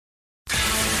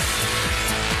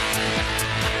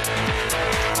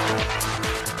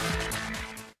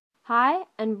Hi,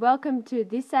 and welcome to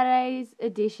this Saturday's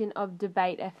edition of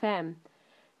Debate FM.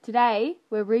 Today,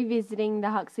 we're revisiting the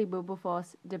Huxley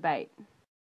Wilberforce debate.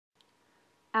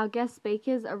 Our guest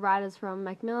speakers are writers from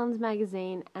Macmillan's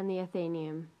Magazine and the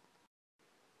Athenaeum.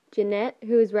 Jeanette,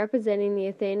 who is representing the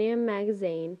Athenaeum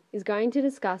magazine, is going to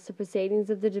discuss the proceedings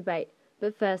of the debate,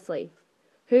 but firstly,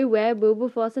 who were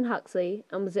Wilberforce and Huxley,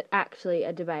 and was it actually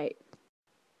a debate?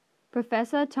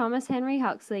 Professor Thomas Henry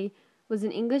Huxley was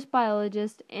an English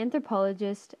biologist,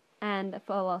 anthropologist, and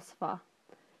philosopher.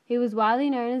 He was widely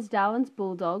known as Darwin's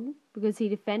bulldog because he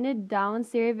defended Darwin's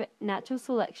theory of natural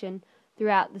selection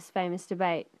throughout this famous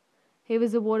debate. He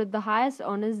was awarded the highest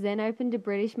honours then open to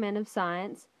British men of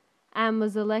science and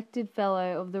was elected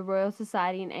Fellow of the Royal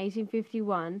Society in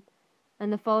 1851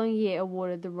 and the following year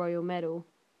awarded the Royal Medal.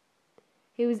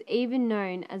 He was even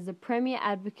known as the premier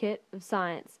advocate of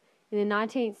science in the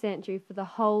 19th century for the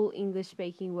whole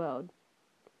English-speaking world.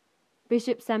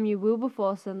 Bishop Samuel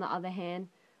Wilberforce, on the other hand,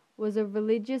 was a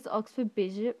religious Oxford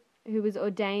bishop who was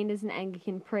ordained as an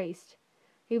Anglican priest.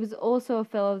 He was also a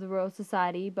Fellow of the Royal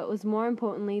Society, but was more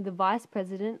importantly the Vice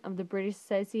President of the British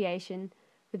Association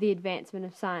for the Advancement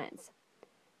of Science,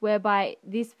 whereby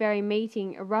this very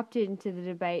meeting erupted into the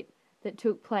debate that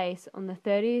took place on the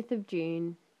 30th of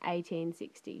June,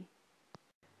 1860.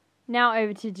 Now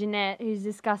over to Jeanette, who's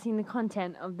discussing the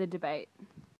content of the debate.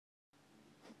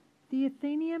 The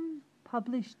Athenaeum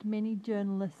published many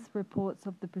journalists' reports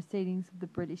of the proceedings of the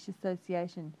British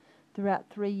Association throughout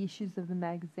 3 issues of the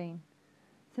magazine.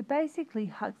 So basically,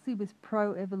 Huxley was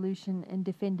pro-evolution and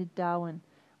defended Darwin,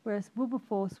 whereas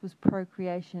Wilberforce was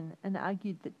pro-creation and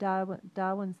argued that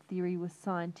Darwin's theory was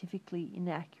scientifically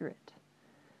inaccurate.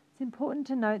 It's important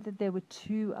to note that there were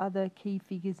 2 other key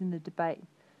figures in the debate,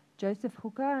 Joseph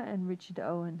Hooker and Richard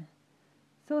Owen.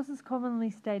 Sources commonly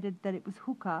stated that it was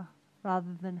Hooker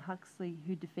rather than Huxley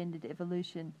who defended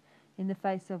evolution in the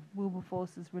face of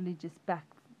Wilberforce's religious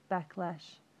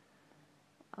backlash.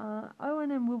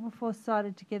 Owen and Wilberforce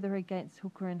sided together against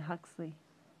Hooker and Huxley.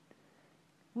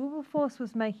 Wilberforce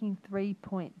was making 3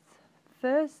 points.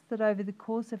 First, that over the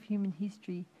course of human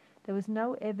history there was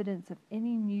no evidence of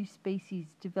any new species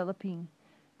developing,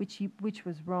 which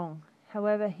was wrong.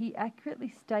 However, he accurately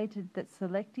stated that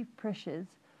selective pressures,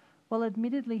 while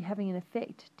admittedly having an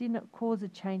effect, did not cause a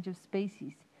change of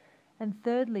species. And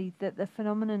thirdly, that the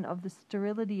phenomenon of the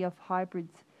sterility of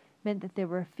hybrids meant that there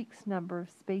were a fixed number of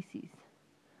species.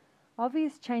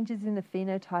 Obvious changes in the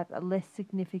phenotype are less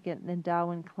significant than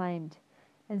Darwin claimed,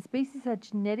 and species are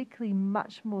genetically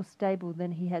much more stable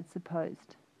than he had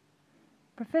supposed.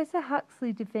 Professor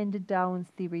Huxley defended Darwin's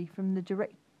theory from the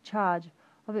direct charge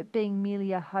of it being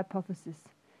merely a hypothesis.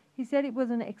 He said it was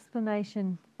an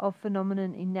explanation of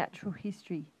phenomenon in natural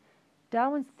history.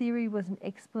 Darwin's theory was an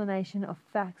explanation of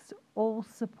facts, all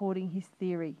supporting his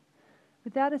theory.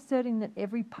 Without asserting that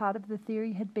every part of the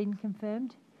theory had been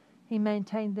confirmed, he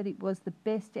maintained that it was the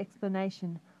best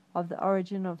explanation of the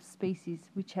origin of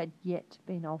species which had yet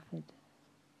been offered.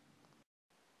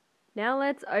 Now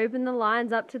let's open the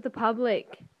lines up to the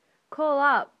public. Call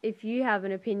up if you have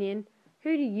an opinion.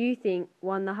 Who do you think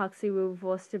won the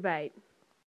Huxley-Wilberforce debate?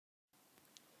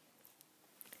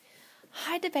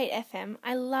 Hi Debate FM,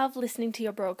 I love listening to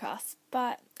your broadcasts,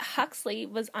 but Huxley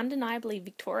was undeniably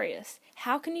victorious.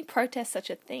 How can you protest such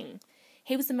a thing?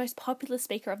 He was the most popular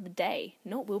speaker of the day,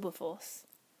 not Wilberforce.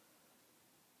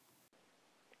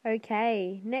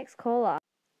 Okay, next caller.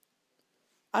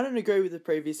 I don't agree with the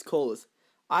previous callers.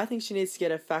 I think she needs to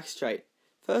get her facts straight.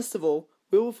 First of all,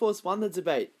 Wilberforce won the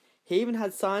debate. He even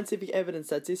had scientific evidence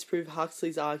that disproved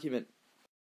Huxley's argument.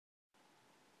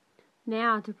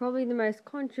 Now to probably the most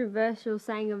controversial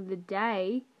saying of the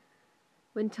day.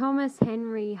 When Thomas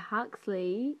Henry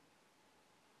Huxley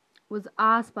was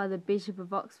asked by the Bishop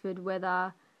of Oxford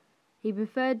whether he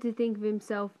preferred to think of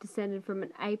himself descended from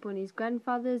an ape on his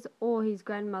grandfather's or his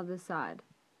grandmother's side.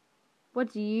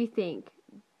 What do you think,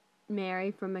 Mary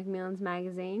from Macmillan's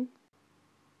Magazine?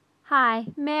 Hi,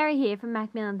 Mary here from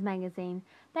Macmillan's Magazine.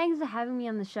 Thanks for having me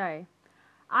on the show.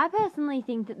 I personally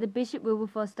think that the Bishop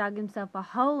Wilberforce dug himself a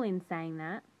hole in saying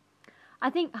that. I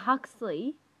think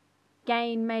Huxley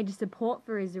gained major support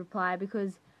for his reply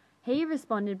because he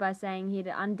responded by saying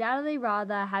he'd undoubtedly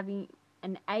rather having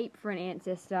an ape for an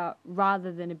ancestor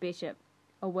rather than a bishop,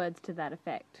 or words to that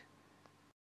effect.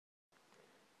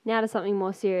 Now to something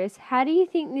more serious. How do you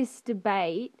think this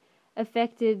debate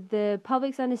affected the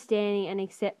public's understanding and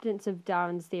acceptance of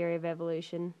Darwin's theory of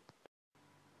evolution?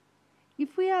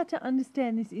 If we are to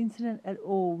understand this incident at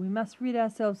all, we must rid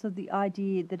ourselves of the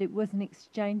idea that it was an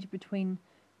exchange between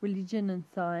religion and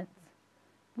science.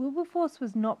 Wilberforce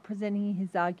was not presenting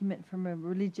his argument from a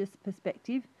religious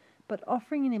perspective, but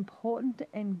offering an important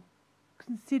and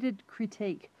considered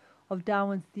critique of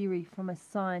Darwin's theory from a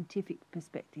scientific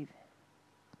perspective.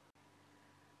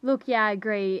 Look, yeah, I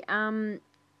agree.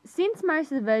 Since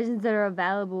most of the versions that are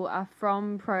available are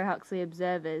from pro-Huxley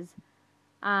observers,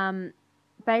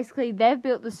 basically they've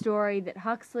built the story that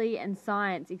Huxley and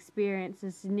science experienced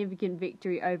a significant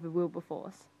victory over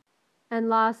Wilberforce. And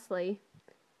lastly,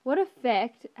 what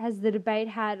effect has the debate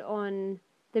had on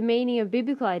the meaning of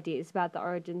biblical ideas about the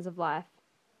origins of life?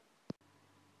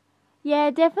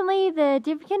 Yeah, definitely the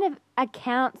different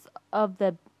accounts of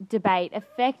the debate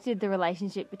affected the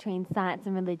relationship between science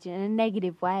and religion in a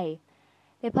negative way.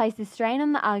 They placed a strain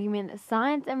on the argument that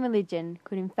science and religion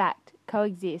could in fact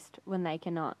coexist when they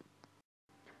cannot.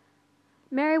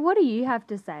 Mary, what do you have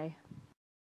to say?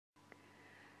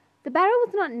 The battle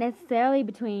was not necessarily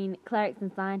between clerics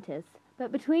and scientists,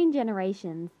 but between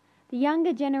generations, the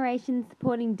younger generation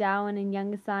supporting Darwin and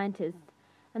younger scientists,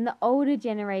 and the older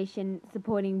generation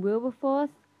supporting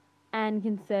Wilberforce and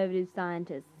conservative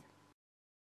scientists.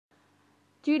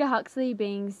 Due to Huxley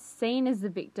being seen as the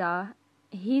victor,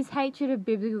 his hatred of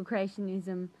biblical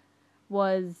creationism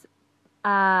was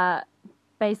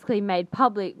basically made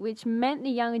public, which meant the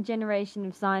younger generation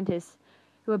of scientists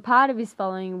who were part of his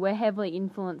following were heavily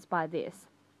influenced by this.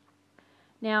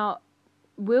 Now,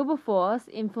 Wilberforce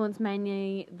influenced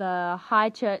mainly the high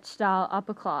church style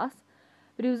upper class,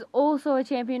 but he was also a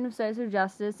champion of social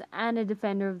justice and a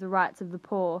defender of the rights of the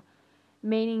poor,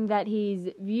 meaning that his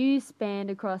views spanned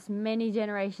across many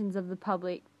generations of the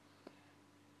public,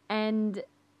 and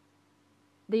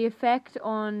the effect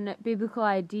on biblical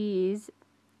ideas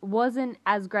wasn't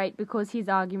as great because his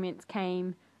arguments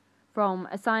came from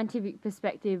a scientific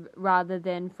perspective rather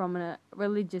than from a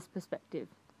religious perspective.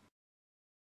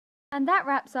 And that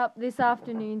wraps up this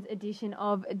afternoon's edition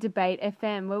of Debate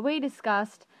FM, where we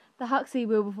discussed the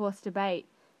Huxley-Wilberforce debate.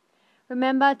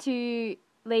 Remember to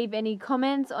leave any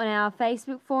comments on our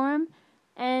Facebook forum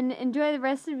and enjoy the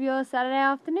rest of your Saturday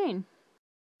afternoon.